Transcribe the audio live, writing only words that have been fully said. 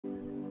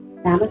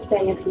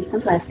Namaste and peace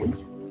and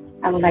blessings.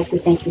 I would like to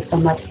thank you so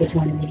much for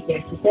joining me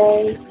here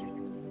today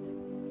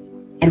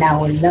in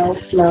our low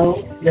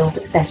flow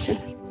yoga session.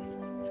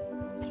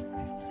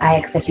 I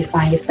ask that you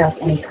find yourself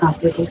in a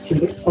comfortable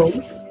seated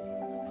pose.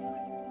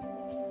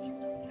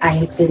 I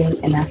am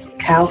sitting in a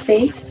cow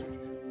face.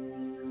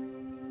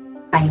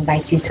 I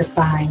invite you to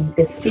find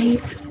the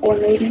seat or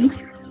maybe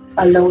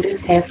a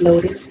lotus, half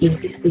lotus,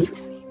 easy seat,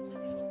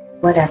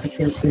 whatever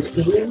feels good for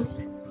you.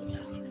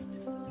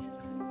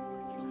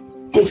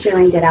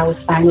 Ensuring that our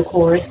spinal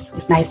cord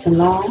is nice and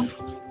long.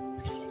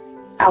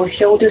 Our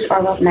shoulders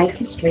are up nice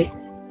and straight.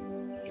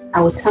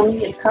 Our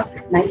tummy is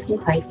tucked nice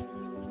and tight.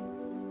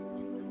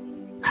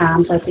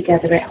 Palms are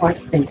together at heart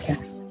center.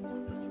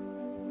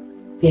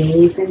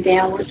 Gazing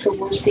downward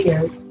towards the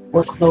earth.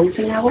 We're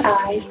closing our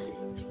eyes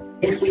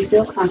if we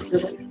feel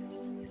comfortable.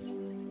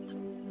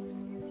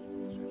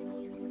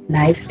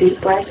 Nice deep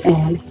breath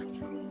in.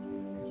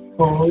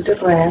 Hold the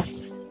breath.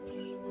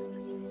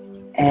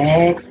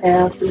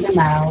 Exhale through the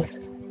mouth.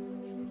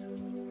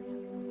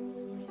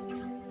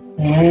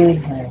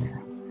 Inhale.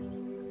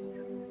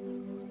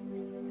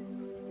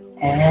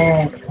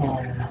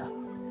 Exhale.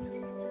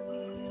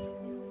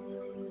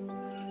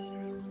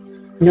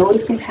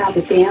 Noticing how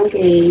the down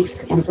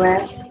gaze and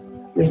breath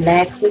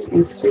relaxes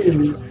and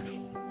soothes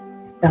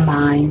the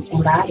mind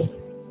and body.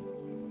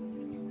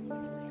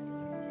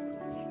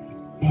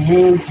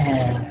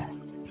 Inhale.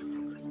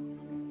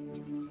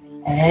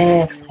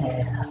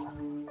 Exhale.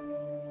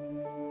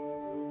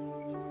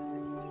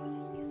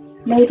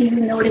 Maybe you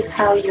notice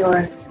how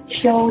your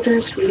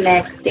shoulders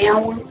relax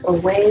downward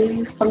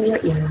away from your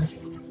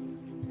ears.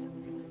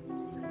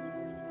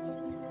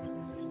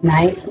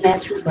 Nice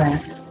natural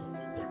breaths.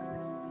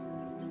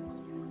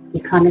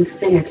 Becoming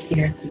centered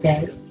here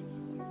today.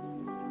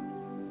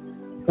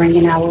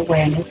 Bringing our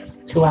awareness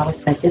to our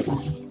present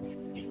moment.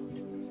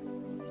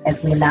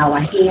 As we allow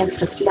our hands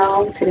to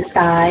flow to the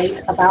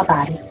side of our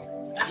bodies.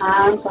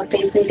 Palms are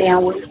facing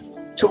downward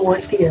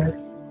towards the earth.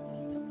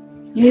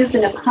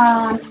 Using the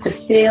palms to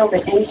feel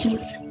the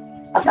energies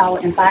of our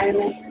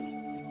environment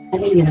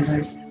and the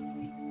universe.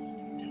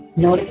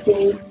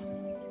 Noticing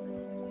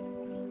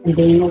and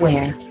being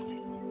aware.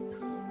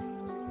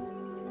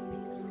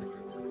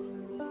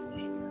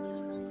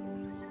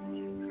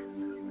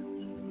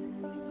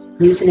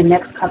 Using the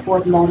next couple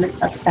of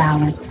moments of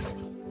silence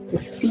to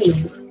see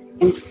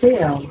and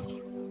feel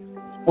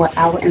what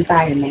our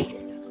environment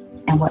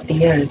and what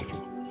the earth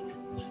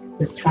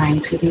is trying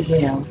to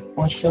reveal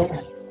or show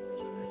us.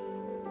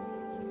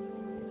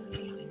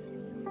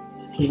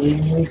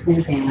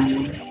 Gazing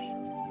down,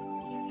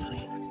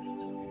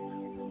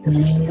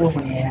 being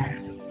aware,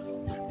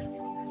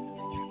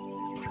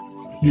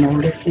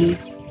 noticing,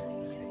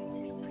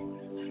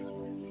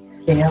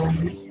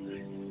 feeling,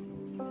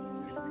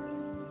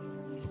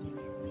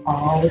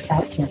 all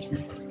without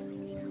judgment.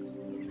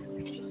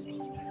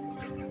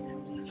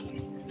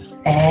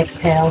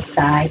 Exhale,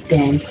 side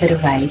bend to the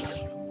right,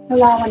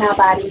 allowing our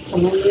bodies to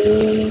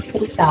lean to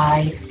the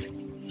side.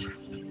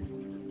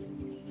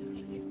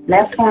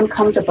 Left arm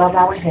comes above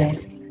our head.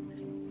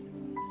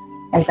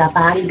 As our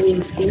body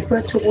leans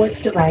deeper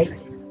towards the right,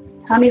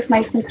 tummy is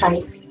nice and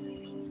tight.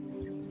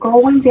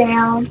 Going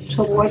down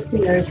towards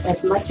the earth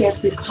as much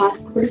as we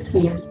comfortably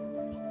can.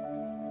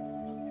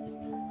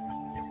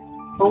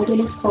 Holding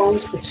this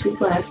pose for 2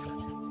 breaths.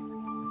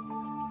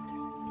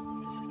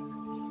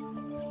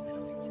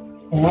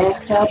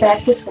 Exhale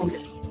back to center.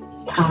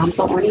 Palms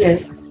are on the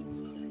earth.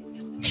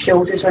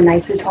 Shoulders are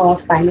nice and tall,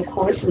 spinal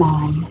cord is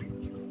long.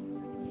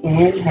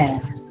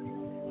 Inhale.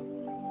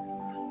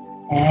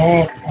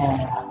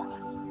 Exhale.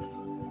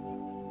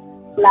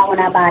 Allowing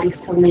our bodies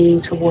to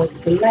lean towards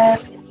the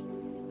left.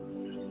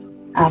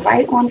 Our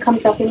right arm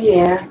comes up in the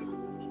air,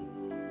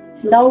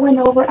 flowing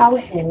over our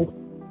head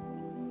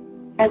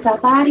as our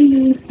body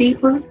leans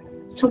deeper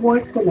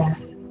towards the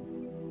left.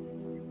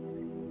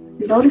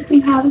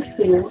 Noticing how this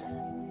feels.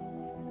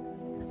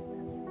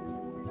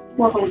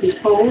 We'll hold this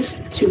pose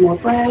 2 more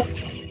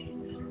breaths.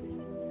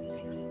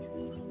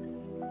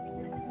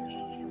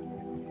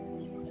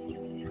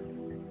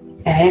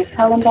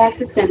 Exhaling back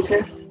to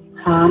center,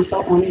 palms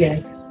are on the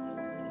earth.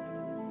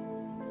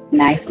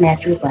 Nice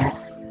natural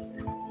breath.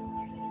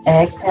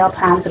 Exhale,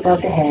 palms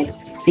above the head,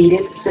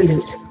 seated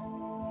salute.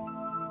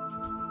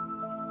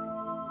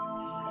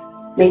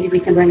 Maybe we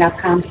can bring our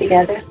palms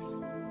together.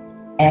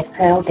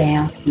 Exhale,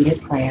 down,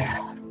 seated prayer.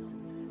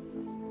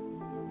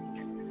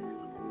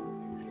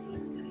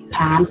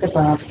 Palms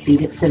above,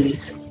 seated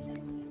salute.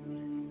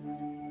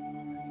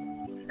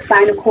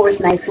 Spinal cord is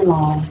nice and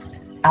long.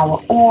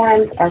 Our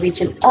arms are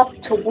reaching up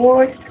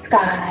towards the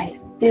sky,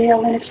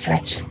 feeling a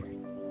stretch.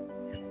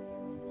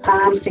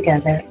 Palms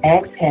together,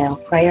 exhale,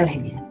 prayer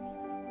hands.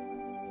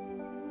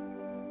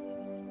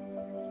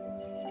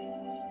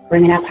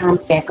 Bringing our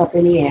palms back up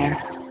in the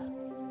air.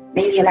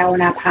 Maybe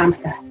allowing our palms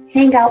to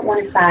hang out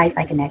one side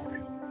like an X.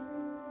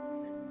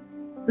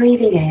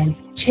 Breathing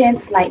in, chin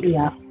slightly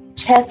up,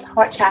 chest,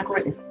 heart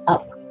chakra is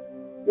up.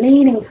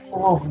 Leaning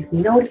forward,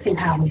 noticing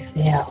how we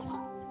feel.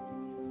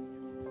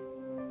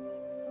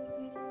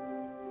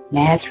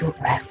 natural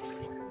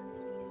breaths.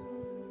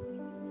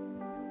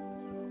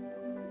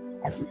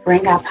 As we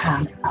bring our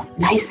palms up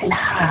nice and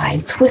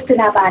high, twisting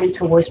our body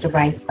towards the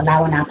right,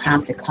 allowing our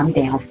palms to come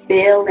down,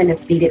 fill in a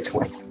seated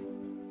twist.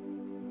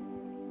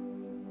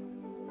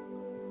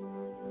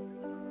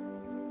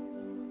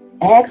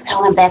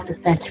 Exhaling back to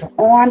center.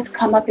 Arms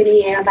come up in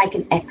the air like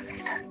an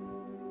X.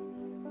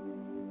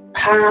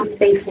 Palms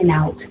facing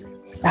out,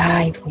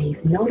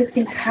 sideways,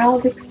 noticing how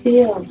this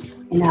feels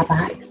in our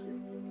bodies.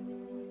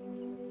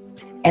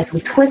 As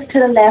we twist to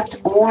the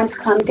left, arms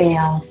come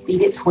down,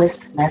 seated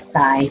twist, left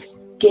side,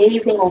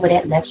 gazing over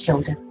that left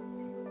shoulder.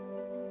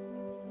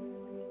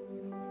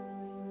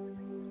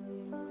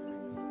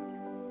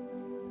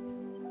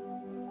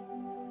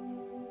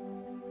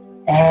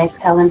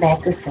 Exhaling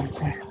back to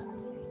center.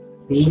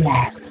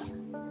 Relax.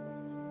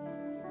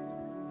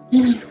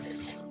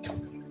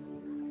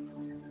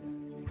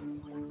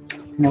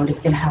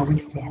 Noticing how we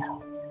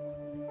feel.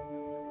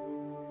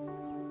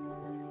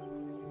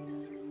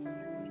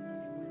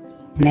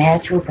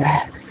 Natural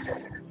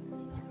breaths.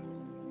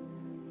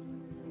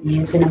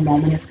 Using a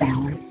moment of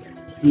silence,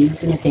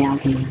 using a down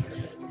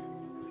gaze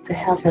to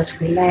help us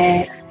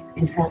relax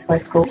and help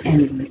us go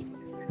inward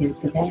here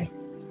today.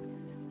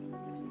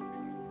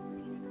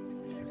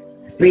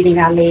 Bringing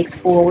our legs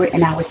forward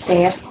in our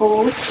staff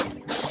pose.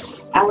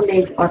 Our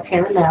legs are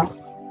parallel,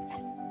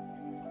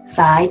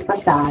 side by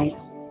side.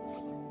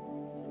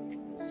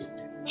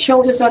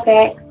 Shoulders are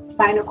back,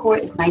 spinal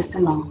cord is nice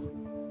and long.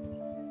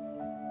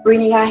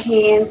 Breathing our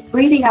hands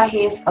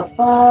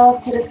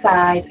above to the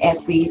side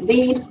as we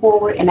lean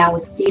forward in our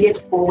seated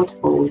forward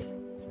fold.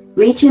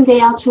 Reaching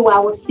down to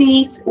our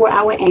feet or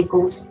our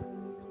ankles,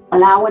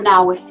 allowing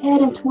our head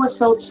and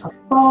torso to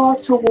fall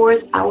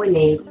towards our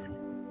legs.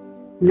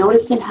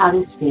 Noticing how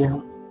this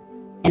feels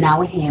in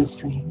our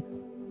hamstrings.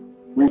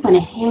 We're going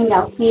to hang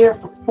out here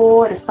for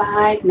 4 to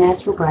 5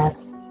 natural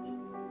breaths.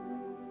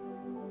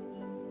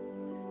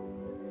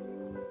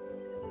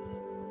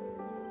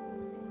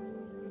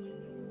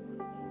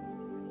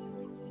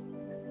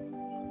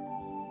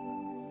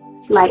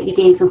 Slightly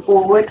gazing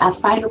forward, our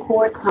spinal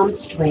cord comes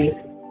straight.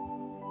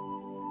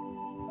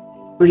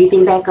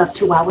 Breathing back up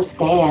to our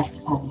staff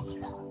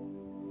pose.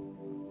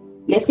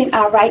 Lifting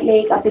our right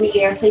leg up in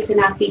the air, placing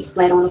our feet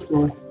flat on the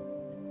floor.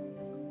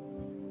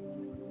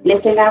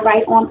 Lifting our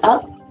right arm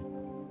up,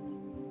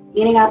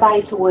 leaning our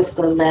body towards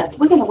the left.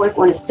 We're going to work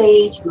on a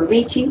sage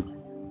marichi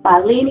by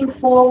leaning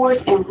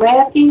forward and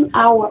wrapping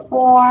our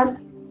arm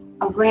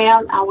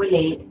around our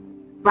leg.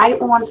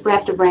 Right arm's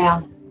wrapped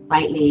around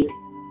right leg.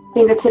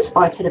 Fingertips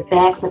are to the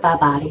backs of our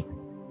body.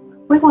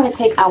 We're going to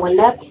take our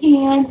left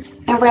hand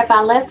and wrap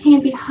our left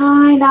hand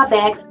behind our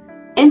backs,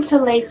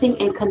 interlacing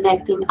and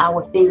connecting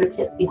our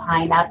fingertips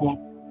behind our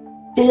backs.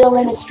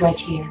 Feeling a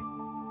stretch here.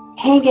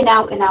 Hanging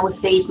out in our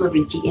sage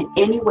marichi in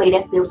any way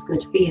that feels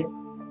good for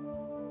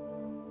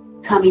you.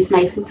 Tummy's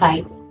nice and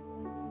tight.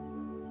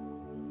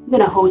 We're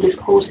going to hold this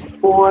pose for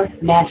 4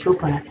 natural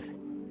breaths.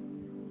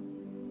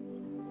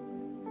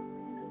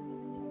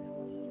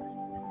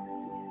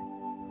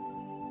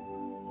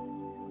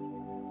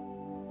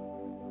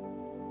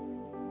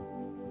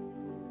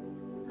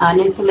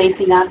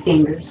 Uninterlacing our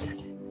fingers.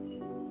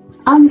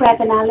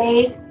 Unwrapping our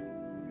leg.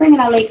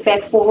 Bringing our legs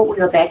back forward.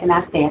 We are back in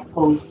our staff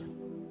pose.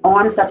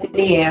 Arms up in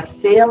the air.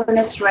 Feeling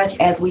a stretch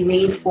as we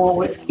lean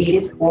forward,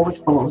 seated forward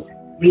fold.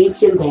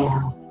 Reaching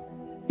down.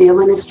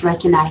 Feeling a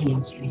stretch in our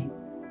hamstrings.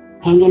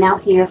 Hanging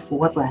out here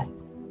 4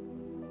 breaths.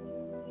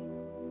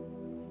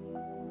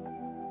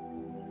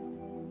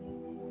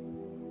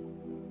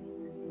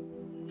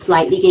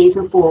 Slightly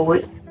gazing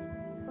forward.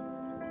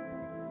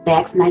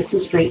 Back's nice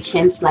and straight,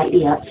 chin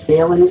slightly up,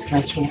 feeling the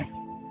stretch here.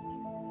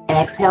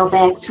 Exhale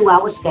back to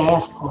our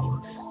staff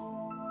pose.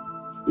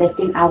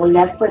 Lifting our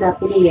left foot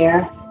up in the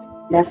air.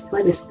 Left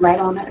foot is flat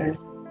on the earth.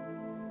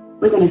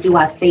 We're going to do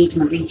our sage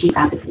marichi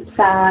opposite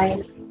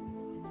side.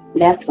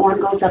 Left arm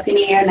goes up in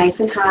the air nice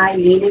and high,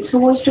 leaning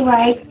towards the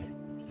right.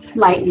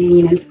 Slightly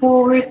leaning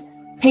forward.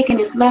 Taking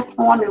this left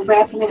arm and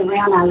wrapping it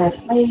around our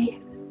left leg.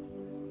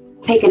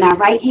 Taking our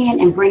right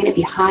hand and bringing it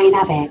behind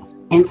our back.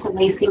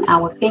 Interlacing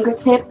our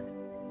fingertips.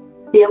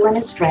 Feeling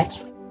a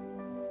stretch.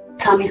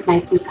 Tummy's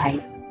nice and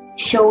tight.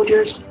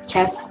 Shoulders,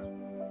 chest,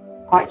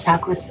 heart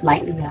chakra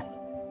slightly up.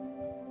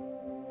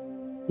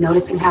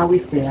 Noticing how we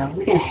feel.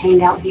 We're going to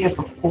hang out here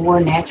for 4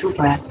 natural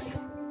breaths.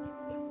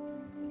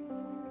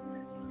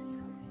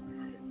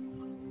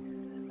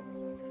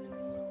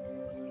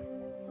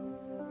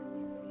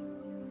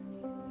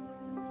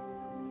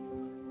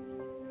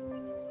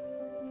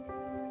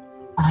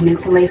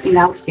 Uninterlacing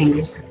our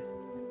fingers.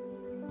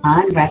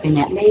 Unwrapping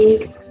that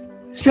leg.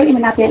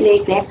 Straightening out that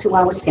leg back to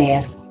our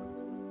staff.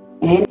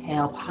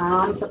 Inhale,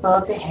 palms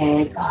above the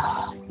head.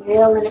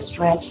 Feeling a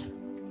stretch.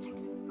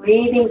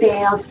 Breathing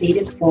down,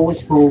 seated forward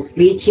fold.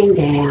 Reaching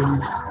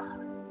down.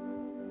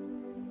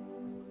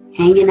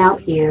 Hanging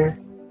out here.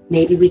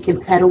 Maybe we can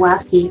pedal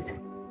our feet.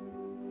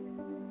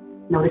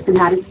 Noticing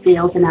how this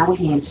feels in our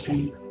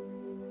hamstrings.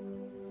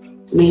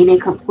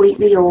 Leaning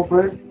completely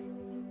over.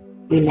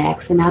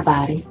 Relaxing our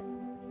body.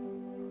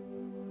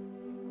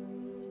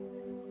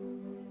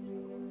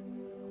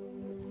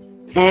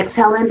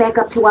 Exhaling back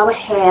up to our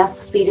half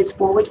seated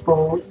forward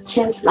fold,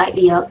 chin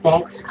slightly up,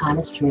 back kind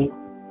of straight.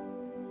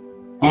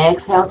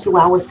 Exhale to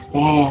our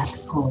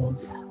staff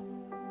pose.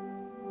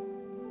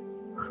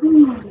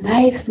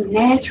 Nice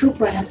natural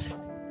breaths.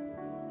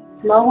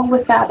 Flowing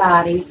with our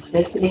bodies,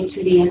 listening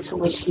to the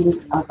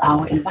intuitions of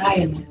our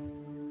environment.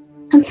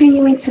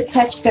 Continuing to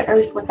touch the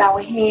earth with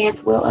our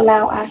hands, we'll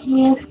allow our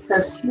hands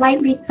to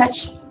slightly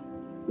touch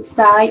the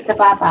sides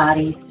of our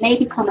bodies,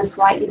 maybe coming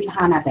slightly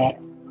behind our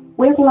backs.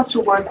 We're going to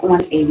work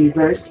on a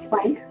reverse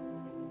plank.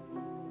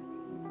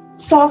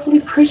 Softly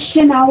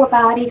pushing our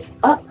bodies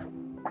up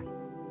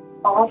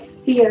off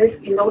the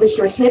earth. You notice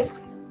your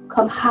hips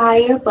come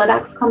higher,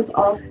 buttocks comes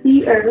off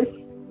the earth.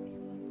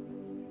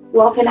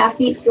 Walking our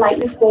feet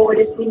slightly forward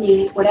if we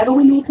need, whatever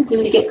we need to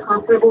do to get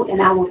comfortable in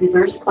our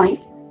reverse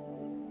plank.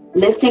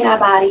 Lifting our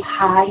body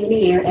high in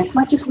the air as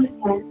much as we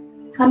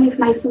can. Tummy's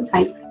nice and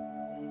tight.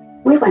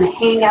 We're going to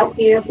hang out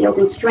here,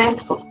 building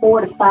strength for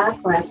 4 to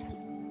 5 breaths.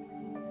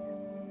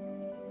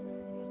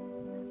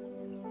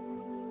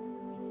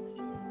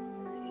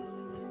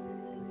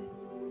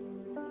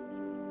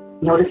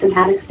 Noticing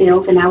how this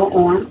feels in our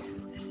arms.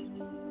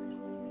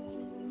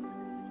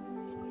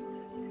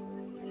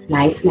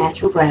 Nice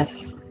natural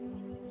breaths.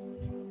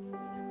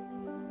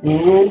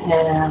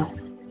 Inhale.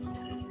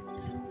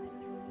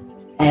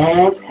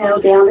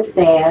 Exhale down the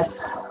staff.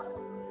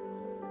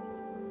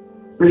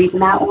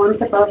 Breathing our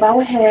arms above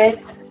our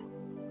heads.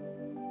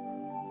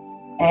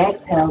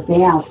 Exhale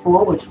down,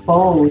 forward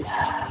fold.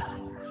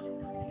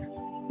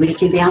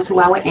 Reaching down to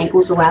our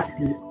ankles or our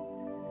feet.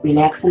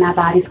 Relaxing our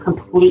bodies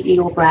completely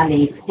over our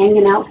legs.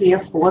 Hanging out here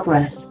 4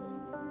 breaths.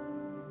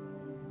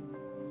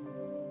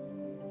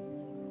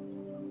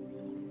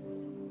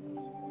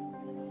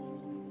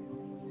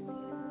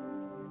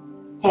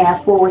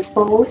 Half forward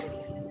fold.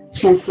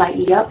 Chin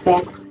slightly up,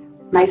 back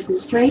nice and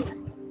straight.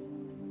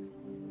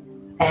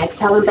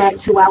 Exhaling back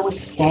to our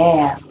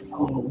staff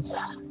pose.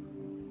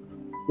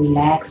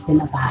 Relaxing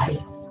the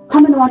body.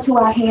 Coming onto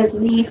our hands,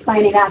 knees,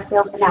 finding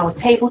ourselves in our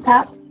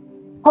tabletop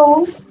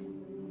pose.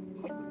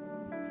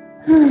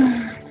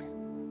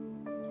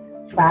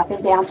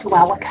 Dropping down to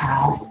our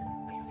cow.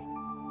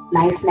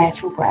 Nice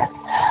natural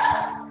breaths.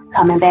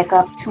 Coming back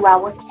up to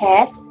our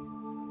cat.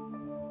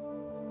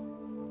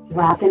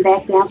 Dropping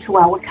back down to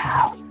our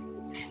cow.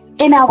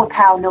 In our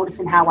cow,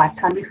 noticing how our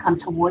tummies come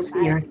towards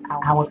the earth.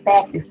 Our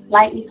back is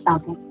slightly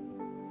sunken.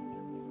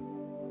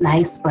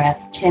 Nice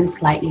breaths, chin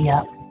slightly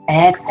up.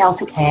 Exhale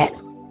to cat.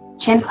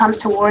 Chin comes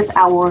towards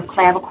our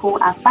clavicle.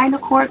 Our spinal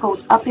cord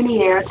goes up in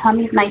the air.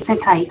 Tummy's nice and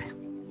tight.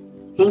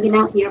 Hanging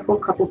out here for a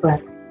couple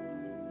breaths.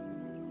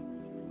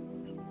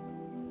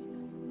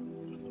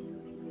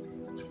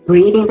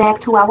 Breathing back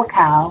to our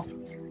cow.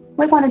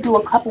 We're going to do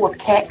a couple of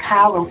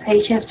cat-cow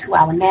rotations to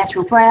our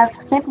natural breath,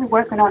 simply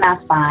working on our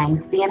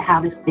spine, seeing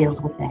how this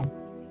feels within.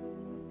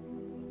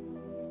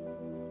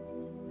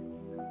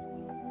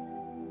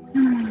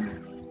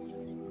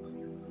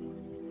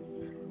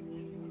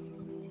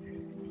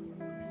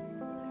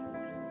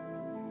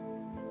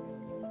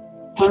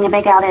 Hanging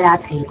back out at our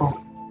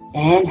table.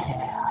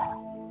 Inhale.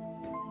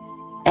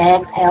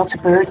 Exhale to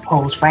bird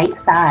pose, right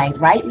side.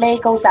 Right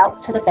leg goes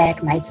out to the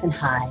back, nice and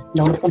high.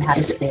 Noticing how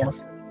this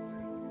feels.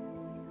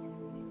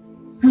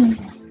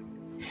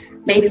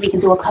 Maybe we can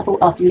do a couple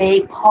of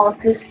leg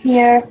pulses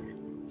here.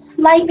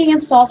 Slightly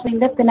and softly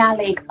lifting our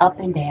leg up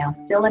and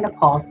down, feeling a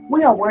pulse.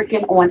 We are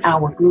working on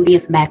our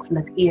gluteus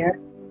maximus here.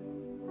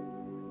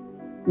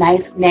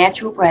 Nice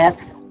natural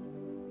breaths.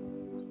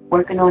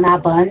 Working on our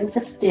buns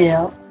of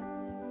still.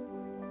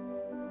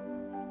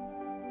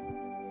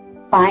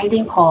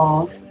 Finding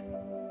pause.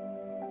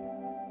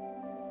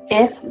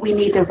 If we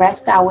need to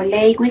rest our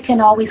leg, we can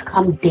always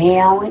come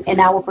down in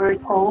our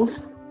bird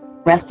pose,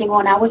 resting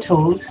on our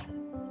toes,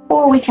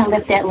 or we can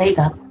lift that leg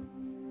up.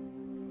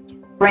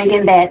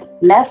 Bringing that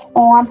left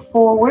arm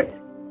forward.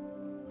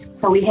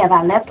 So we have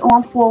our left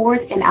arm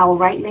forward and our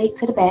right leg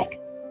to the back.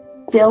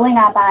 Feeling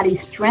our body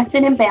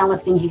strengthen and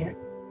balancing here.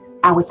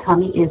 Our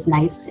tummy is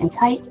nice and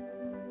tight.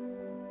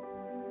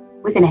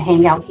 We're going to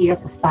hang out here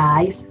for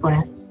 5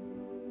 breaths.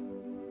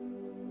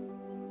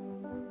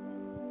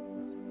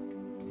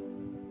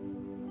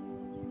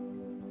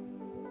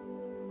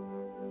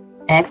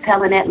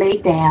 Exhaling that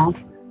leg down.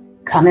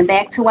 Coming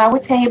back to our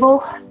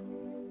table.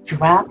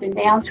 Dropping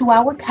down to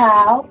our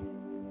cow.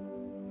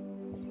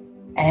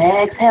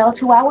 Exhale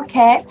to our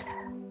cat.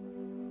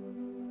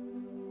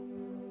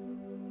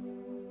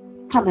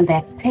 Coming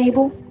back to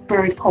table.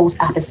 Bird pose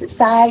opposite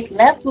side.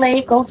 Left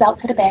leg goes out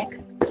to the back.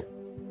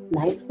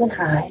 Nice and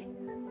high.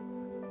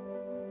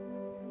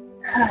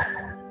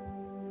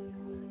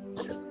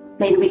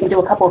 Maybe we can do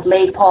a couple of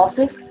leg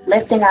pulses.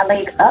 Lifting our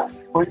leg up.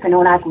 Working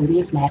on our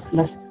gluteus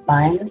maximus.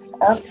 Buns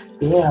of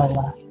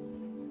still.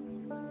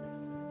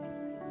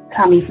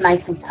 Tummy's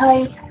nice and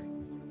tight.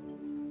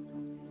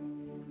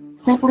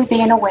 Simply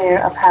being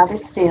aware of how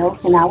this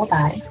feels in our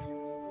body.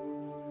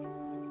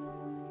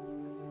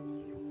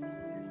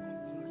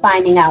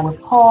 Finding our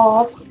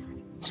pause,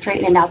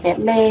 straightening out that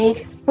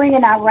leg,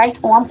 bringing our right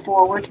arm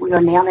forward. We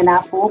are now in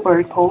our full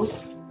bird pose.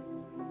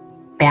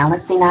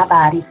 Balancing our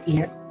bodies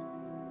here.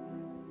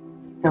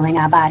 Feeling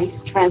our bodies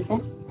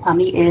strengthen.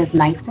 Tummy is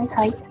nice and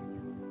tight.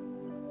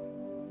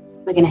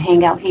 We're going to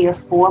hang out here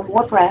 4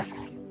 more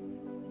breaths.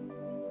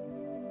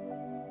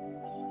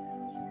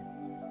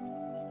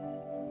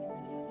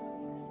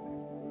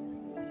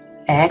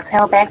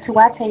 Exhale back to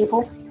our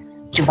table.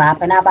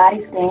 Dropping our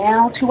bodies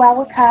down to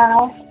our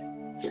cow.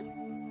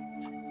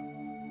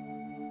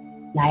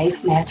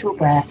 Nice natural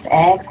breaths.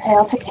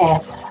 Exhale to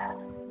cat.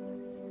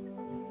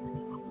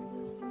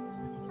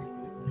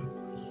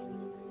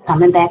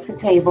 Coming back to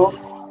table.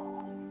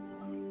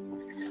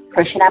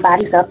 Pushing our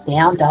bodies up,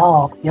 down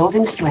dog.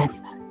 Building strength.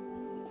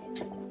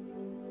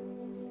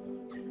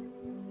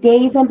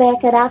 Gazing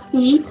back at our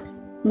feet.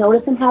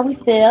 Noticing how we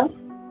feel.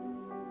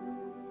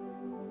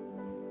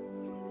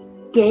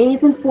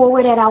 Gazing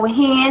forward at our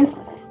hands.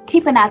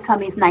 Keeping our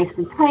tummies nice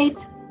and tight.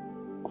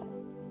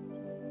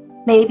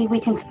 Maybe we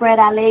can spread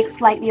our legs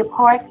slightly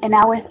apart in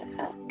our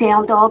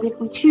down dog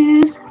if we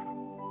choose.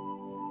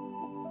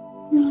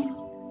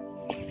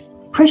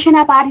 Pushing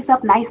our bodies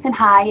up nice and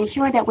high,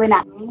 ensuring that we're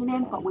not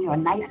leaning, but we are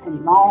nice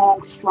and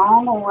long,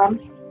 strong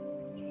arms.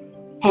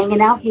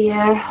 Hanging out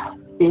here,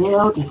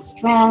 building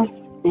strength,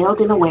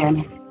 building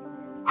awareness.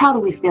 How do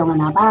we feel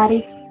in our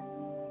bodies?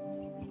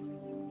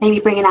 Maybe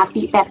bringing our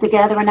feet back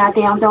together in our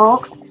down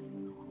dog.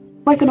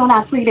 Working on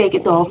our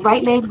 3-legged dog.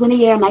 Right legs in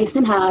the air, nice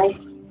and high.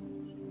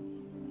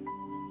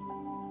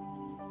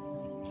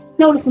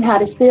 Noticing how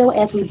this feels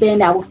as we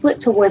bend our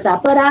foot towards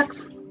our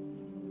buttocks.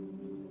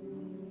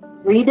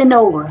 Breathing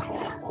over.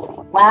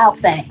 Wild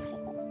thing.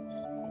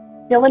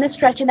 Feeling and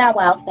stretching our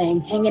wild thing.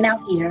 Hanging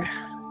out here.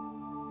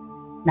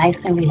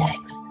 Nice and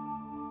relaxed.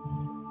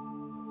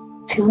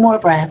 2 more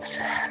breaths.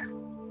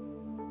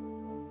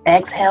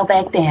 Exhale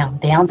back down.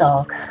 Down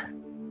dog.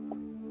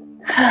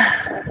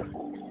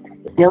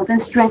 Building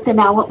strength in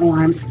our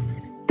arms.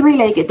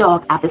 3-legged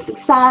dog, opposite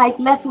side.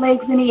 Left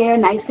legs in the air,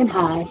 nice and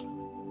high.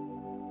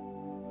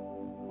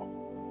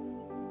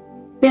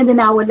 Bending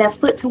our left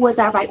foot towards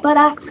our right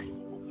buttocks.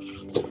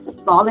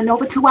 Falling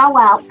over to our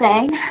wild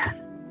thing.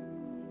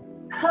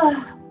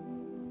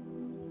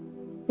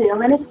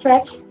 Feeling a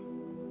stretch.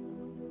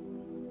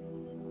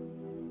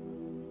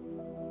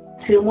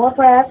 2 more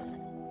breaths.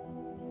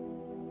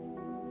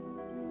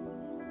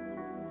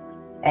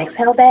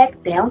 Exhale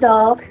back, down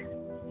dog.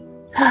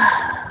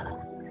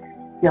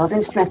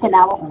 Building strength in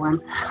our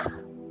arms.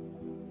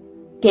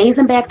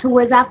 Gazing back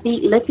towards our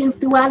feet, looking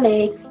through our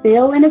legs,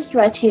 feeling a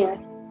stretch here.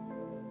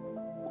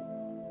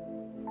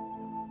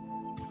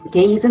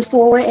 Gazing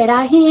forward at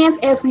our hands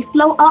as we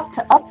flow up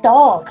to up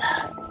dog.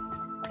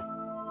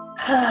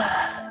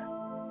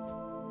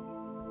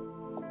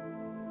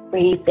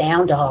 Breathe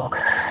down dog.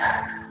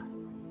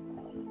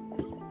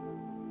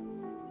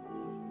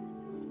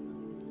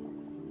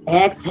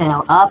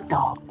 Exhale, up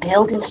dog,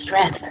 building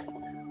strength.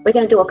 We're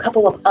going to do a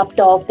couple of up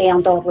dog,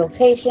 down dog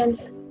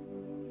rotations.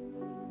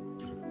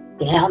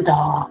 Down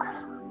dog.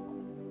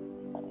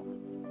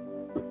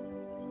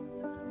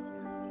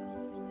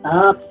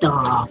 Up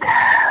dog.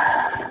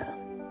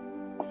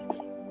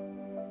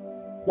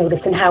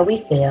 Noticing how we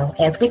feel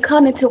as we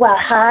come into our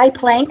high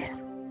plank.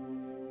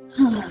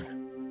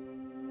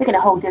 We're going to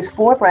hold this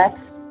 4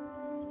 breaths.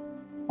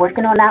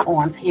 Working on our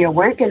arms here,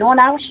 working on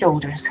our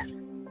shoulders.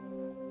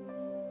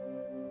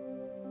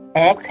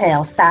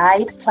 Exhale,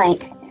 side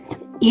plank.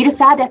 Either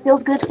side that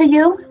feels good for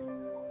you.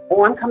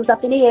 Arm comes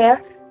up in the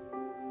air.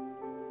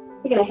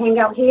 We're going to hang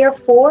out here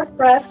 4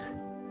 breaths.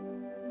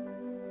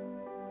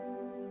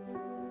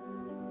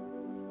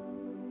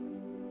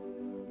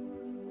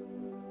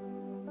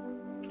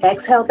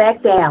 Exhale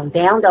back down,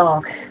 down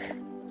dog.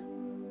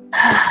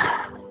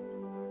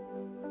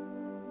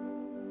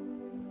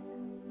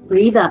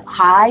 Breathe up,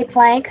 high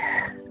plank.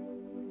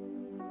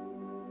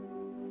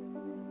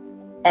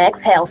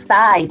 Exhale,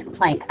 side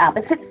plank,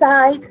 opposite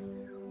side.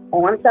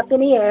 Arms up in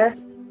the air.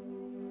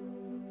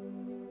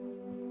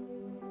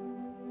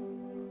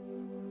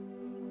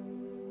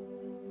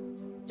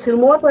 Two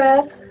more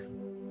breaths.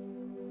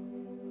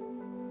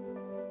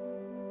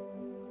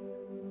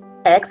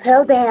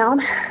 Exhale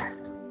down.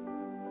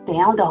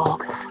 Down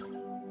dog.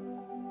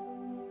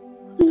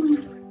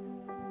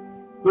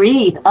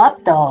 Breathe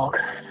up dog.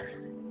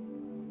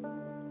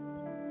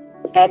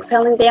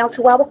 Exhaling down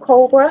to our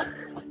cobra.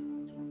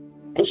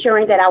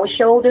 Ensuring that our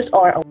shoulders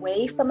are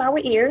away from our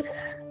ears.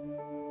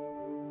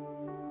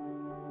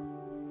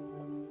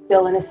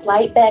 Feeling a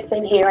slight back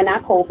bend here in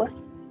our cobra.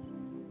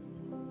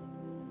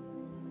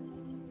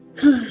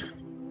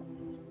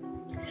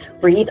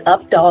 Breathe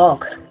up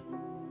dog.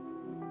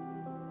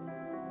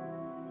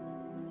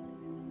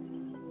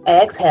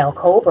 Exhale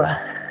cobra.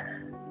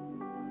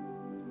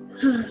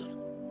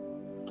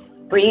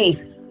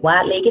 Breathe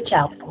wide-legged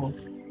child's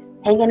pose.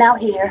 Hanging out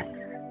here,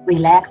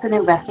 relaxing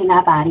and resting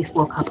our bodies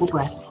for a couple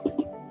breaths.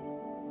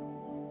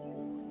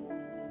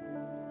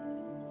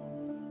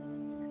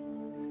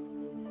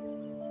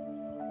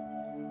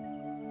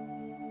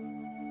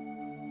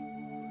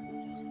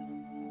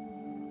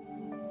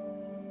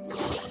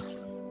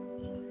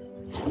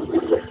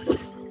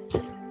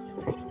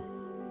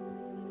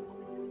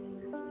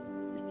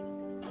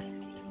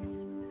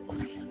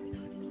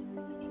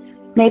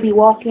 Maybe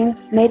walking,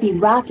 maybe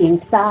rocking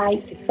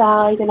side to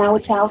side in our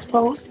child's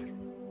pose.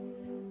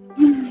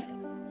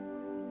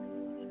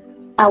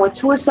 Our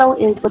torso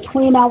is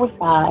between our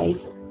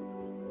thighs.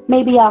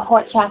 Maybe our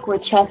heart chakra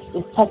chest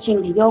is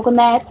touching the yoga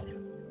mat.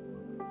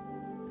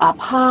 Our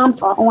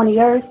palms are on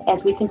the earth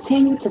as we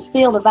continue to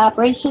feel the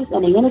vibrations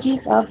and the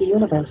energies of the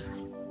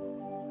universe.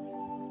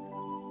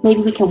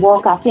 Maybe we can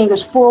walk our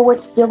fingers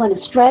forwards, feeling a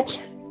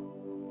stretch,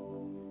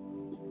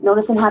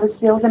 noticing how this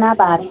feels in our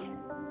body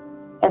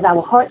as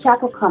our heart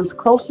chakra comes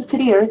closer to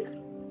the earth.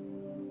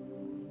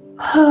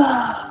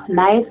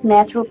 Nice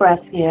natural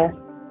breaths here.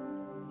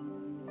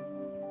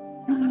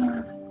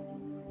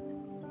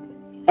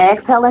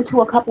 Exhale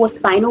into a couple of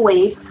spinal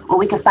waves, or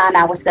we can find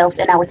ourselves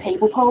in our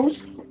table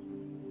pose.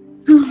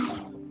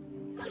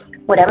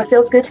 Whatever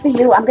feels good for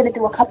you. I'm going to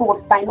do a couple of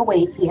spinal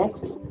waves here.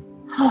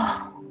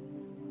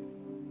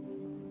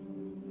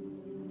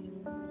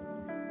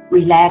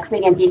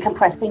 Relaxing and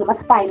decompressing my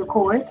spinal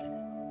cord.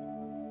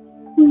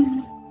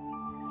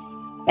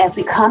 As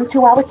we come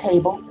to our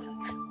table,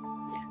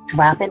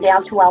 dropping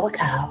down to our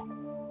cow.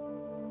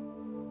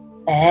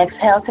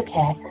 Exhale to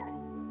cat.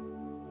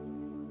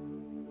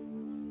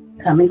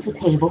 Coming to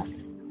table.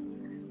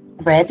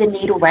 Thread the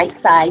needle right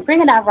side,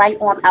 bringing our right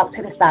arm out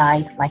to the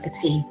side like a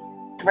T.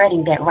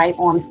 Threading that right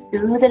arm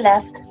through the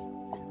left.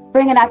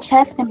 Bringing our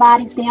chest and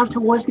bodies down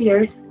towards the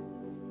earth.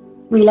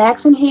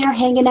 Relaxing here,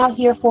 hanging out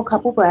here for a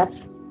couple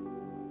breaths.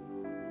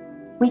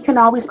 We can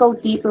always go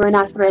deeper in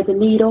our thread the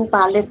needle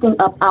by lifting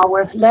up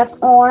our left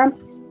arm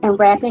and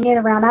wrapping it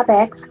around our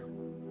backs.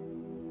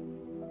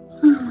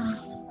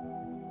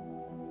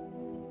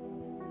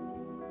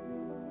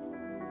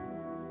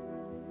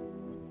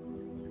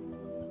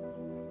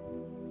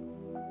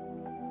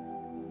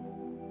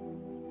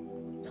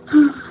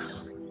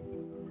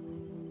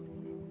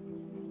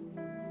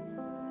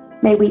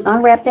 May we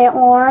unwrap that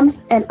arm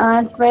and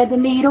unthread the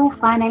needle,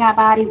 finding our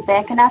bodies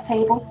back in our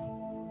table.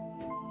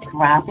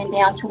 Dropping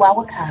down to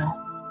our cow.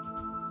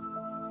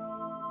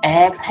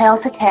 Exhale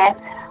to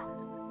cat.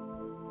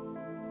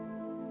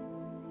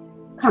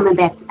 Coming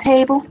back to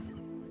table.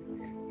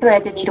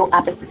 Thread the needle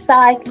opposite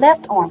side.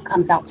 Left arm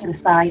comes out to the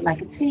side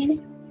like a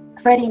T.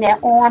 Threading that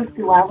arm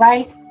through our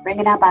right,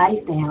 bringing our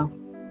bodies down.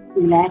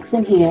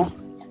 Relaxing here.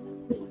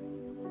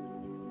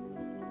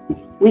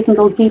 We can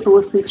go deeper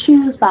if we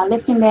choose by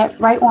lifting that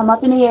right arm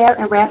up in the air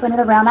and wrapping it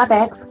around our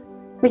backs.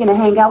 We're going to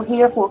hang out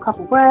here for a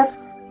couple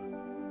breaths.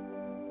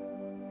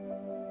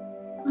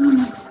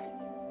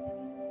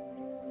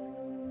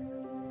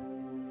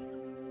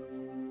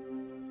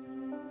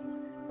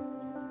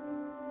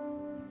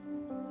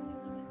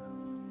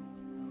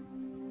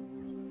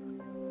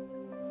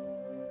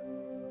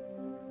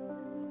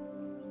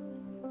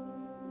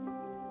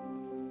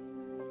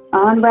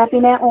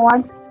 Unwrapping that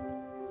arm.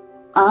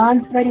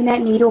 Unthreading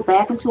that needle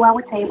back into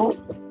our table.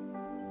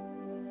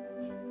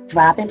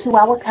 Drop into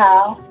our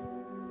cow.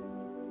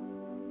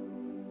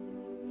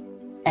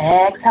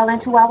 Exhale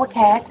into our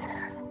cat.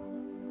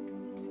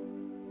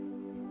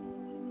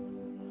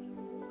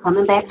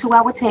 Coming back to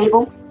our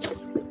table.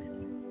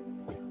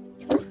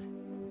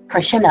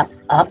 Pushing up,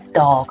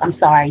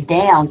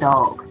 down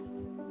dog.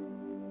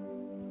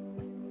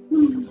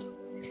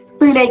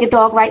 Three-legged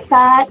dog right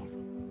side.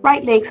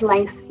 Right leg's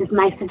length is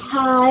nice and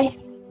high.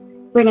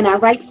 Bringing our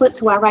right foot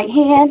to our right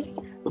hand.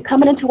 We're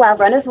coming into our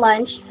runner's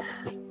lunge.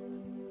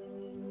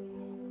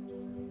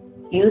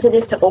 Using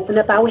this to open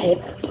up our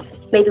hips.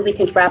 Maybe we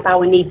can drop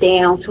our knee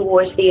down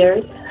towards the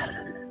earth.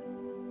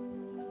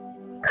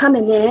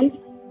 Coming in,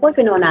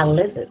 working on our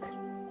lizard.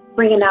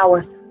 Bringing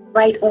our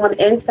right arm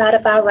inside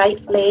of our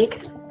right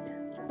leg.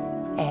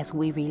 As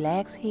we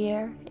relax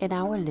here in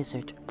our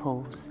lizard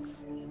pose.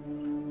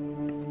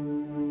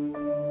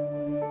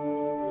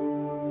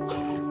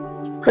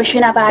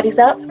 Pushing our bodies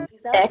up.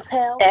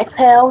 Exhale,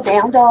 exhale,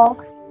 down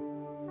dog.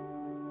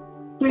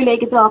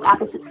 Three-legged dog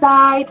opposite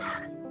side.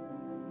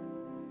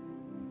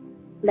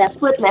 Left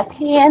foot, left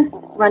hand,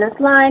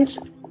 runner's lunge.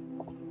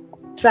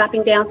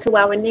 Dropping down to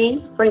our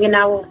knee, bringing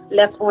our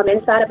left arm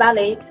inside of our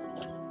leg.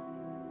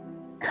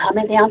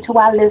 Coming down to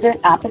our lizard,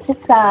 opposite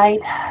side.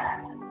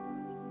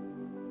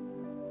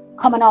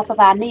 Coming off of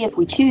our knee if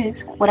we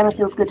choose, whatever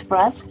feels good for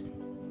us.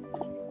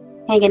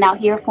 Hanging out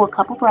here for a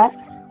couple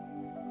breaths.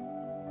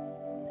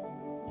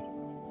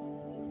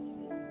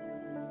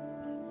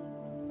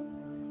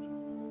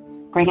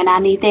 Bringing our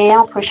knee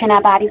down, pushing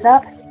our bodies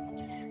up.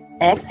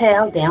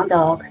 Exhale, down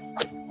dog.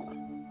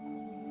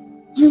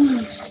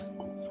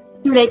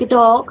 Three-legged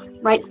dog,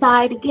 right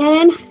side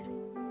again.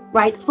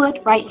 Right foot,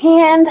 right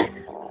hand.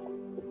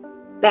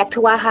 Back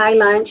to our high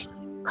lunge.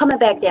 Coming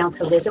back down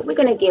to lizard. We're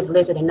going to give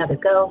lizard another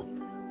go.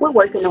 We're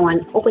working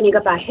on opening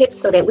up our hips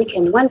so that we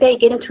can one day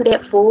get into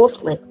that full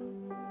split.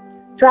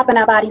 Dropping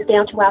our bodies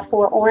down to our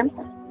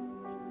forearms.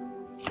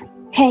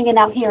 Hanging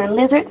out here in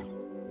lizard.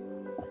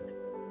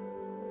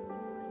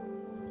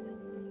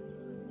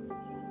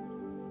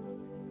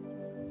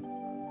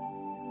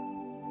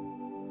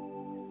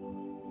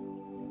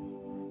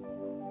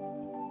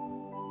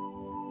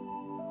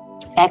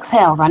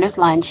 Exhale, runner's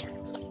lunge.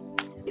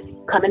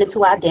 Coming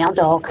into our down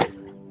dog.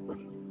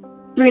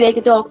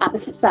 Three-legged dog,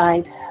 opposite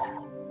side.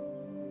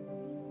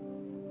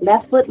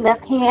 Left foot,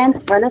 left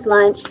hand, runner's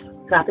lunge,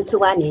 drop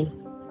into our knee.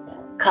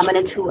 Coming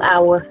into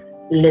our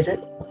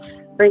lizard.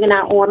 Bringing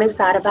our arm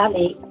inside of our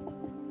leg.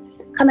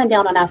 Coming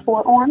down on our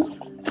forearms.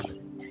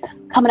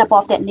 Coming up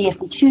off that knee if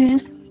we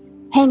choose.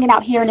 Hanging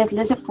out here in this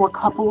lizard for a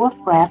couple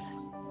of breaths.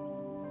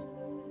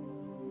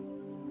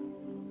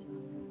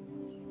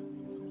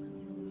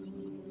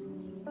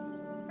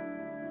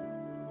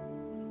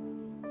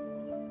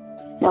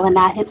 Feeling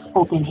our hips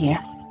open here.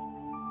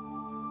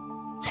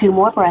 2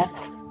 more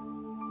breaths.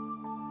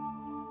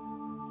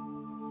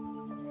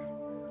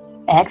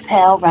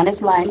 Exhale,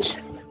 runner's lunge.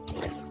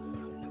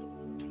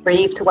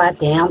 Breathe to our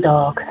down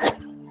dog.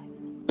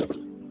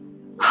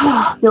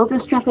 Build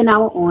and strengthen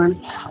our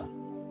arms.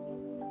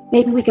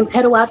 Maybe we can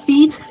pedal our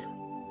feet.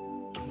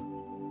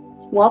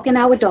 Walking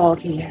our dog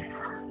here.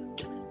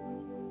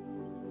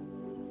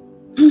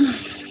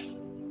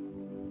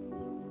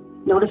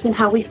 Noticing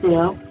how we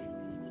feel.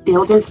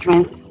 Building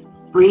strength.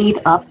 Breathe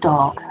up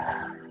dog.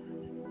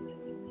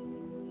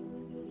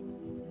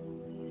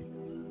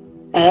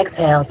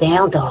 Exhale,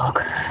 down dog.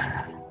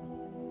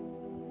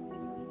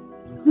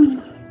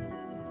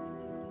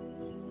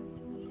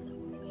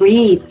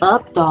 Breathe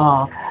up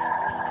dog.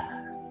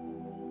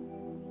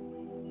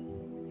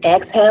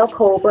 Exhale,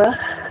 cobra.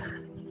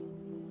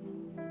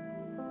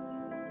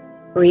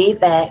 Breathe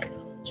back,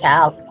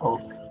 child's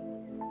pose.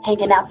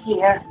 Hanging out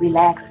here,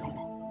 relaxing.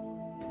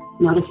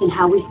 Noticing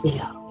how we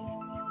feel.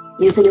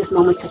 Using this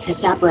moment to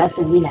catch our breath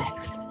and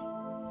relax.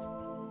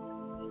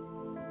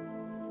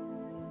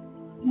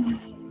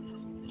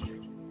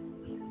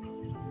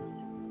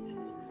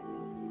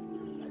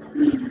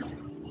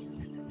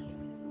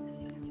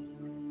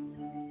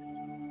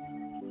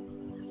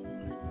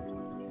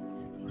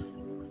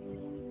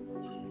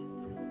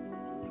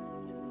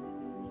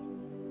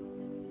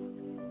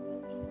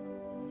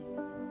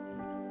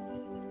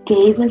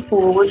 Gazing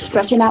forward,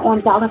 stretching our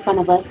arms out in front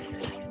of us.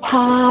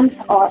 Palms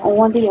are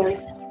on the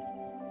earth.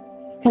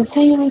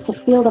 Continuing to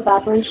feel the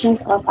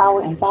vibrations of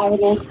our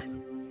environment.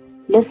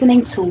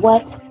 Listening to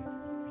what?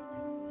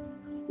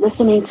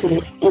 Listening to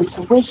the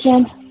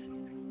intuition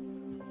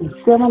and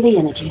feeling the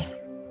energy.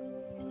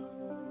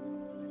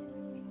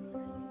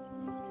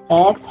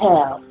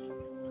 Exhale,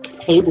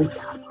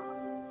 tabletop.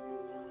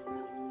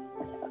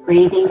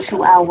 Breathing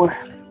to our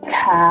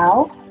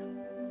cow.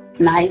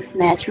 Nice,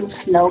 natural,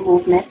 slow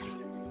movements.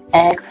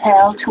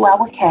 Exhale to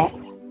our cat.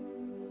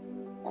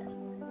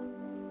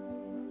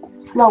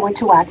 Flow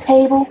into our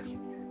table.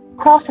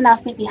 Crossing our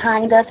feet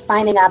behind us,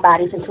 finding our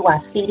bodies into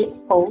our seated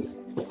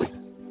pose.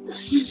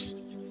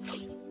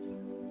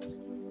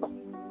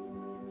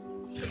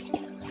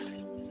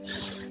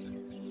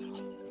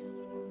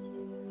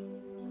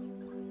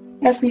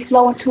 As we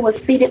flow into a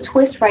seated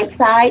twist, right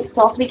side,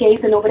 softly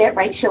gazing over that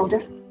right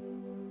shoulder.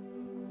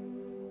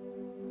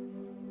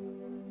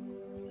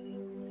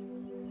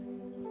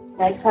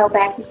 Exhale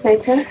back to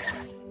center.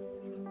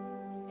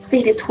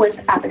 Seated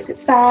twist opposite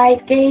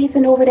side,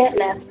 gazing over that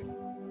left.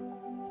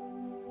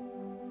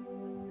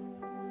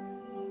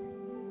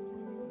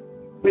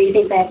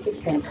 Breathing back to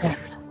center.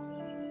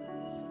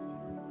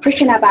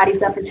 Pushing our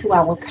bodies up into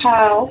our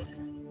cow.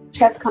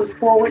 Chest comes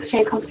forward,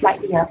 chin comes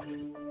slightly up.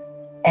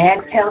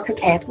 Exhale to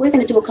cat. We're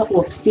going to do a couple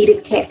of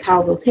seated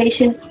cat-cow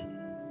rotations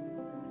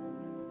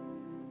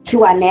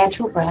to our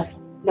natural breath,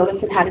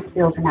 noticing how this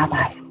feels in our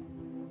body.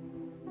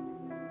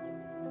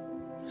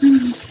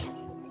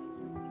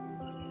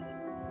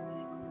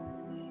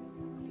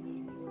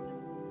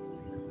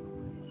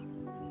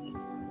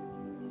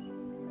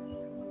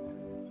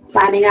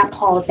 Finding our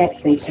pause at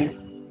center.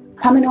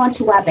 Coming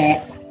onto our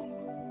backs.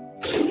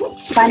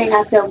 Finding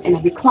ourselves in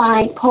a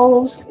reclined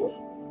pose.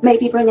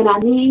 Maybe bringing our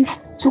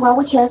knees to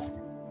our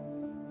chest.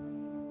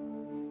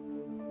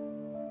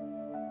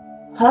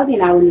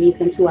 Hugging our knees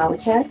into our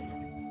chest.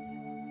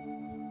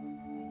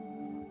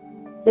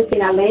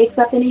 Lifting our legs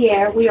up in the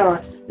air. We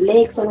are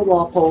legs on the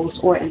wall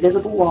pose, or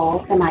invisible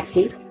wall in my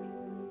case.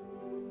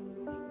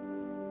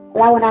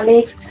 Allowing our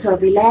legs to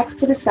relax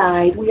to the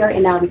side. We are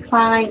in our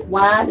reclined,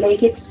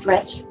 wide-legged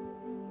stretch.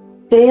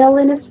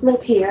 Feeling a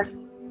split here.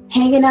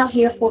 Hanging out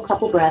here for a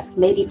couple breaths,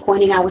 maybe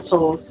pointing our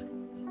toes.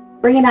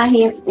 Bringing our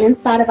hands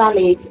inside of our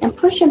legs and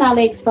pushing our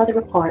legs further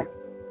apart.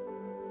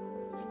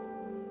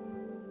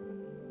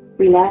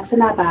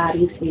 Relaxing our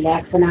bodies,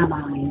 relaxing our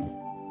mind.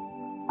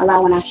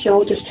 Allowing our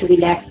shoulders to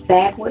relax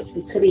backwards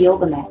into the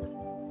yoga mat.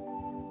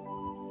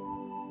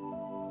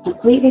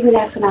 Completely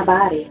relaxing our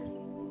body,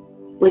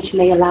 which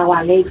may allow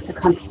our legs to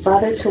come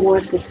further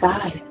towards the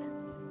side.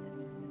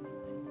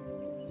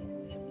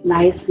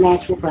 Nice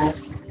natural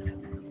breaths.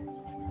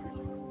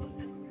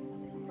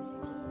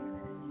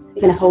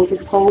 You're going to hold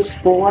this pose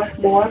 4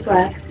 more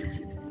breaths.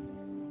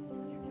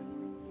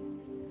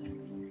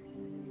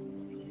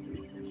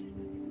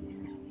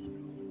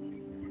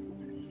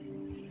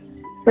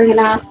 Bringing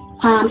our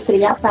palms to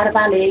the outside of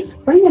our legs,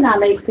 bringing our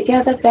legs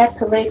together, back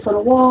to legs on the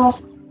wall,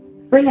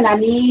 bringing our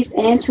knees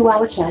into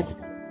our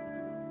chest,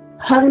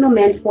 hugging them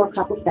in for a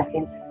couple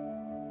seconds.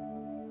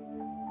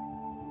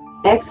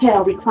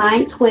 Exhale,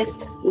 recline,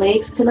 twist,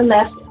 legs to the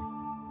left.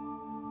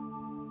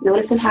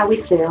 Noticing how we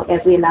feel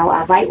as we allow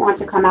our right arm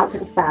to come out to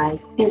the side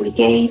and we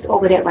gaze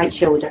over that right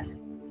shoulder.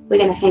 We're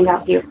going to hang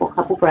out here for a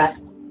couple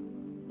breaths,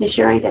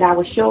 ensuring that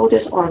our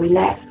shoulders are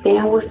relaxed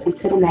downward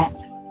into the mat.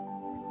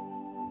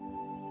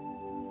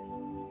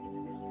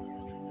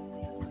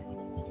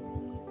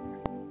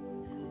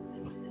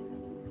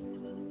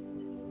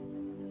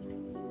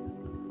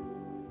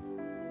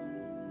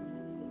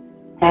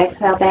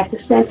 Exhale back to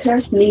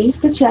center, knees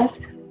to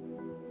chest.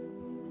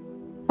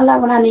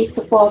 Allowing our knees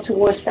to fall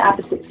towards the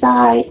opposite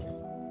side.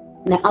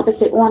 And the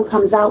opposite arm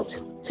comes out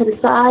to the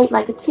side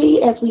like a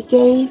T as we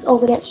gaze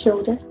over that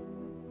shoulder.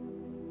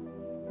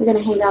 We're going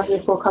to hang out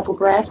here for a couple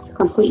breaths,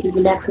 completely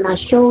relaxing our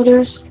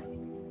shoulders.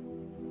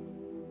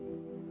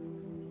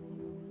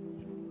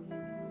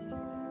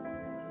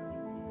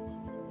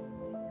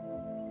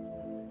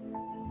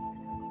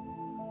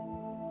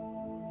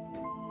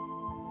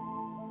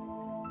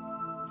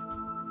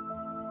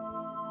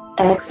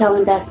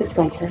 Exhaling back to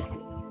center.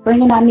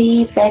 Bringing our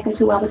knees back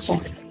into our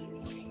chest.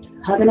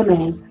 Hugging them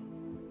in.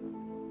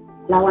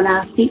 Allowing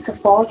our feet to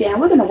fall down.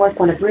 We're going to work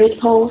on a bridge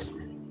pose,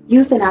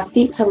 using our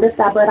feet to lift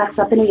our buttocks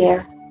up in the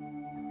air.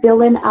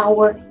 Feeling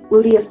our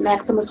gluteus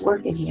maximus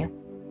working here.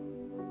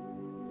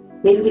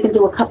 Maybe we can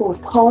do a couple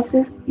of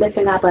pulses,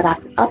 lifting our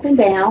buttocks up and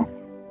down.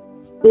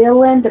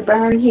 Feeling the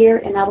burn here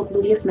in our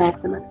gluteus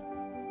maximus.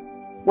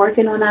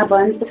 Working on our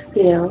buns of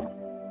steel.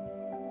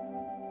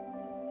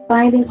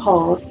 Finding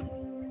pause.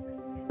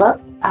 But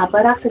our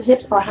buttocks and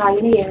hips are high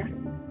in the air.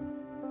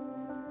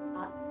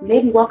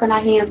 Maybe walking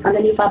our hands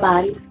underneath our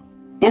bodies,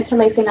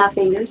 interlacing our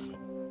fingers,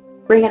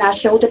 bringing our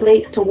shoulder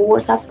blades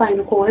towards our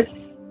spinal cord.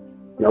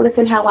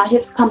 Noticing how our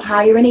hips come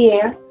higher in the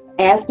air,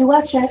 as do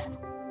our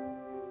chest.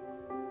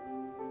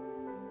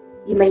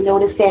 You may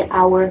notice that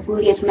our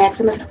gluteus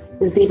maximus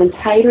is even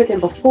tighter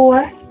than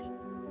before.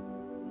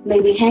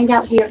 Maybe hang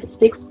out here for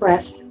 6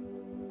 breaths.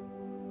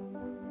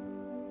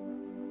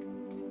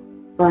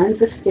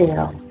 Buns of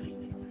steel.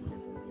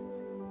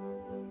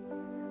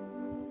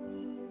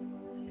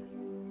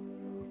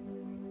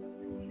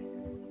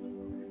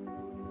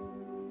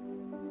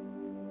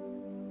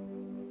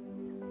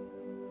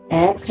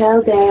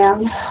 Exhale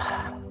down,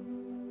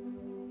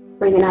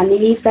 bringing our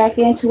knees back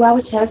into our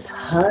chest,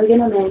 hugging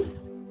them in.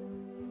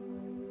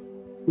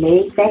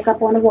 Legs back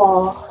up on the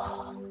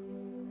wall.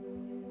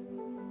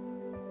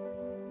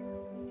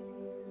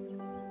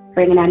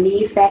 Bringing our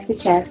knees back to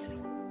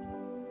chest.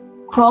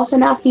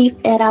 Crossing our feet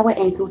at our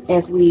ankles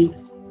as we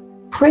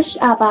push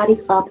our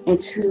bodies up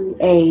into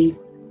a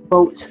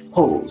boat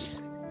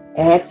pose.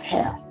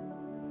 Exhale.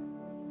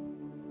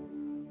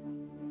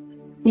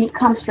 Feet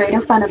come straight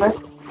in front of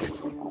us.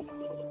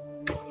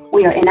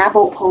 We are in our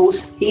boat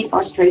pose. Feet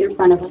are straight in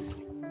front of us.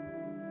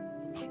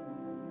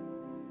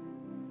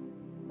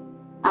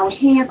 Our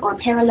hands are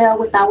parallel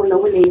with our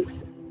lower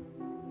legs.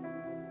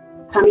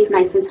 Tummy's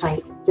nice and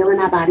tight, feeling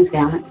our body's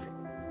balance.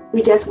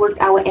 We just worked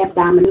our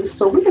abdominals,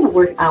 so we're going to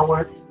work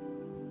our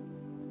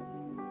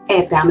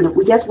abdominal.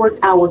 We just worked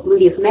our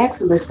gluteus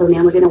maximus, so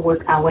now we're going to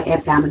work our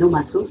abdominal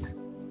muscles.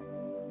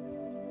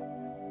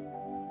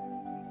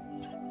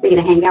 We're going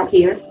to hang out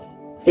here,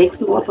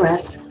 6 more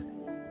breaths.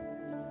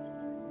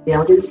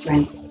 Building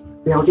strength,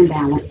 building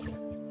balance.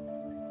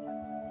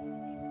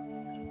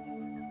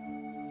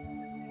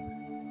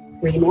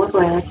 3 more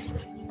breaths.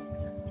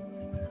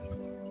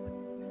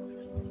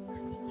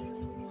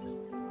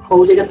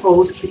 Holding a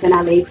pose, keeping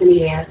our legs in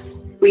the air.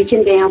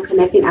 Reaching down,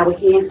 connecting our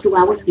hands to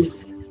our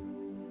feet.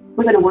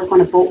 We're going to work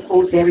on a boat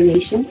pose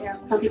variation.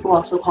 Some people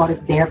also call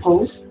this bear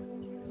pose.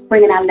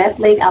 Bringing our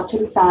left leg out to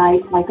the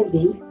side like a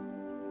V.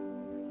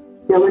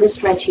 Feeling a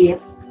stretch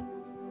here.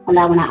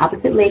 Allowing our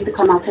opposite leg to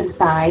come out to the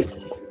side.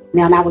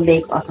 Now our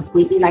legs are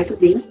completely like a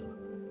V.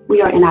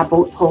 We are in our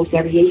boat pose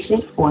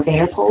variation or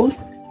bear pose.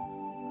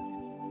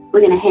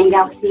 We're going to hang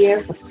out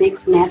here for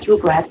 6 natural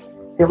breaths,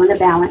 feeling the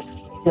balance,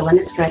 feeling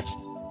the stretch.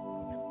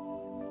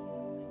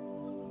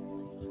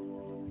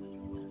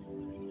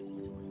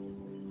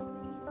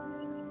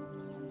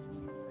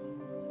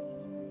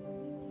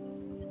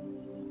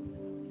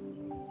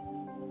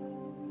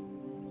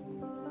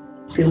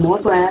 Two more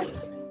breaths.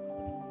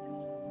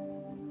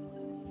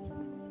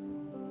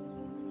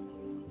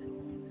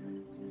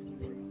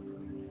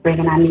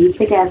 Bringing our knees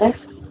together.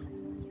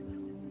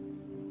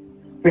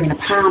 Bringing the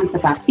palms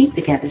of our feet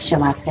together,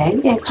 shall I say.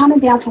 And coming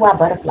down to our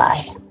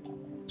butterfly.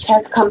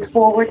 Chest comes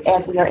forward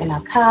as we are in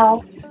our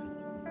cow.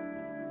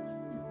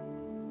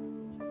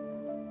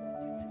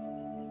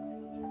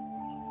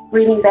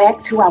 Breathing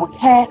back to our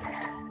cat.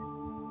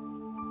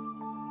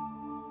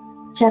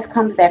 Chest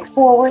comes back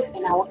forward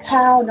in our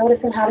cow,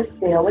 noticing how this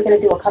feels. We're going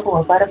to do a couple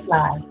of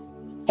butterfly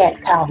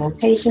cat-cow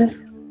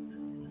rotations.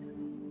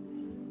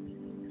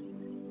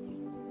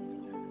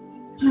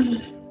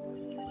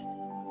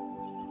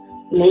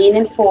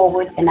 Leaning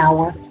forward in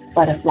our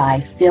butterfly,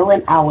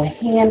 feeling our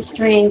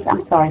hamstrings,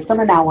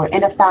 feeling our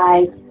inner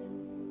thighs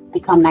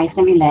become nice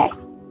and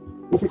relaxed.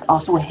 This is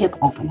also a hip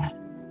opener.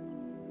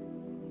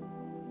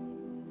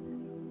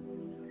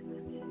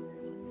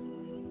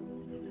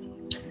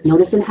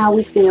 Noticing how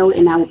we feel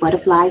in our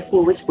butterfly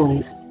forward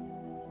fold,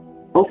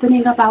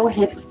 opening up our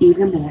hips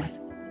even more.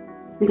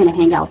 We're going to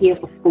hang out here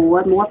for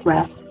 4 more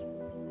breaths.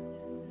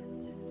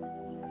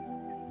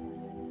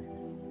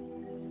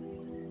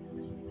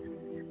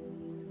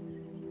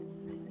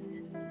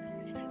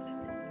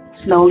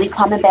 Slowly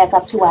coming back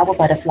up to our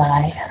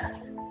butterfly.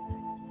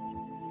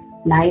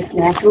 Nice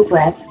natural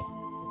breaths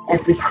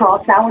as we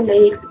cross our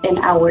legs in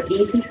our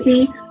easy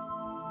seat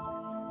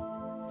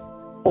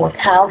or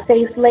cow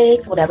face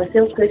legs, whatever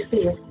feels good for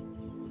you.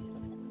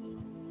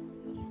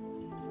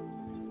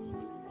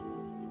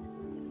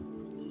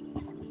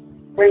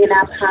 Bringing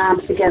our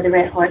palms together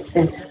at heart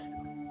center.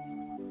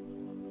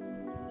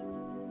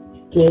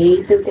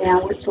 Gazing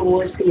downward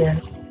towards the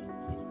earth.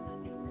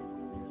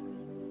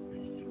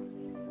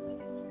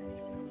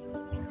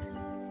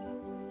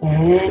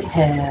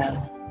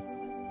 Inhale.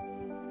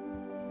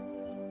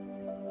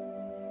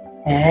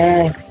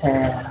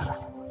 Exhale.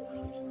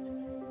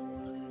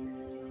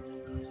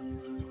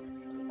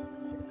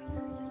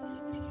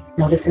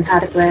 Noticing how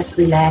the breath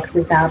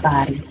relaxes our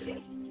bodies.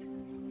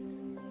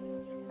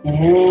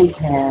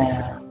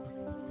 Inhale.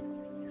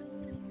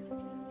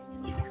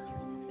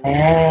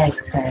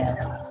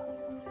 Exhale.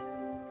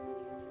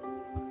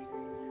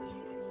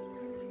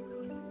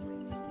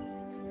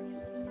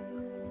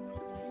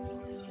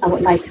 I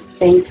would like to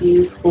thank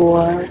you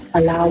for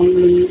allowing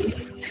me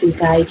to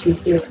guide you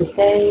here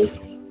today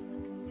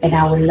in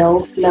our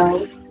low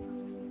flow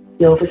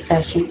yoga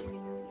session.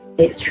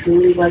 It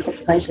truly was a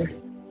pleasure.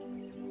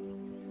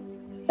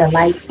 The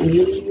light in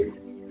me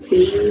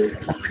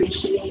sees,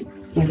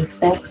 appreciates, and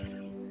respects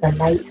the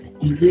light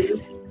in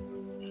you.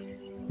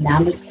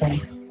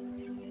 Namaste.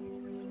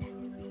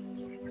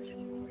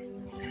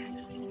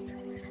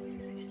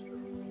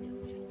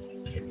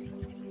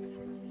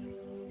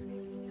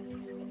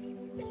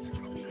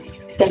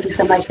 Thank you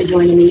so much for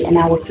joining me in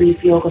our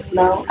brief yoga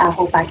flow. I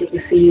hope I get to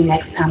see you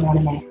next time on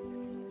the mat.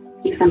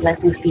 Peace and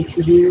blessings be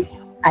to you.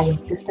 I am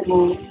Sister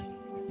Moon.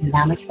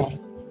 Namaste.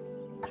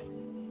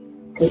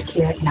 Take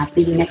care, and I'll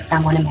see you next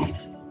time on the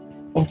mat.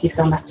 Thank you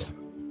so much.